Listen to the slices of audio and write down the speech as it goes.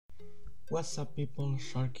What's up people,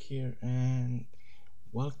 Shark here and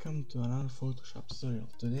welcome to another Photoshop tutorial.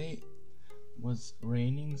 Today was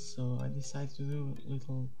raining, so I decided to do a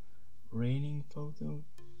little raining photo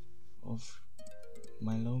of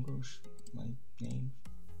my logo, my name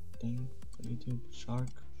thing for YouTube, Shark.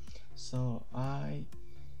 So I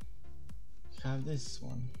have this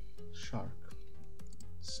one, Shark.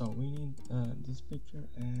 So we need this picture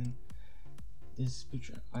and this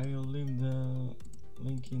picture. I will leave the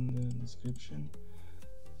link in the description.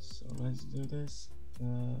 So let's do this.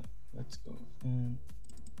 Let's go, and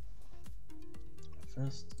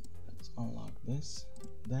first let's unlock this,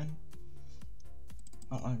 then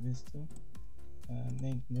unlock this too.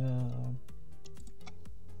 Make the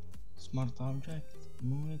smart object,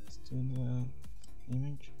 move it to the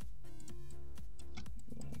image,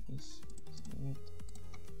 go like this, save it,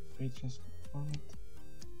 free transform it.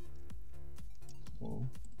 Whoa.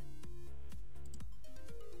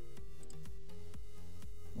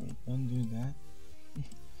 Wait, don't do that.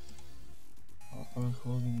 I was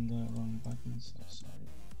holding the wrong button, so sorry.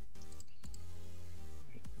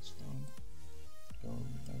 Transform. Go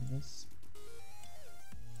like this.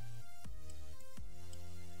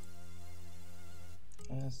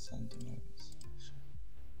 Something like this.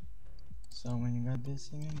 So when you got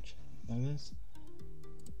this image like this,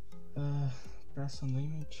 press on the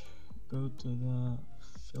image, go to the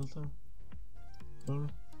filter, blur,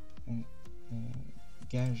 and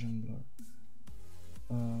Gaussian blur.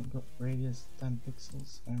 Go radius 10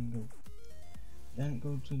 pixels and go. Then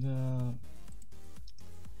go to the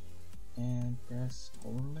and press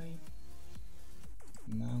overlay.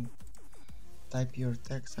 Now type your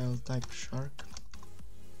text. I will type shark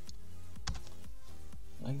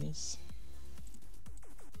like this.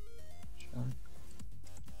 Shark.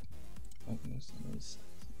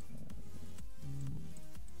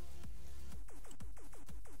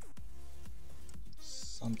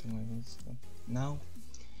 Something like this. So now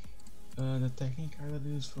the technique I will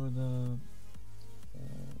use for the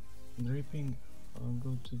dripping, I'll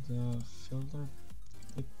go to the filter,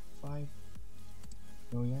 pick 5,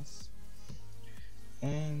 go yes,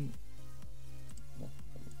 and yeah,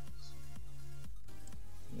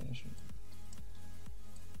 sure.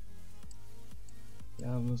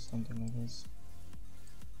 Yeah, I'll do something like this.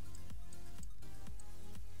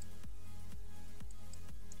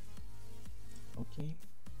 Okay,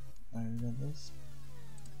 I got this.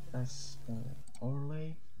 Press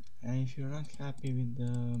overlay, and if you're not happy with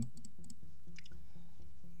the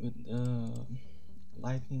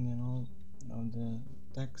lighting and all of the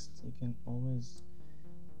text, you can always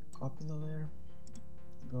copy the layer,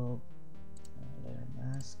 go layer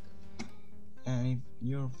mask, and if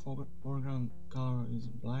your foreground color is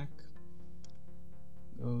black,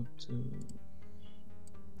 go to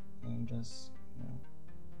and just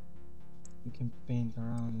you can paint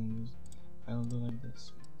around and use. I'll do like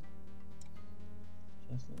this,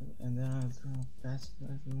 just like, and then I'll turn opacity a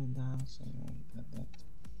little bit down so you don't get that.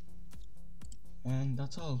 And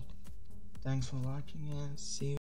that's all. Thanks for watching and see you.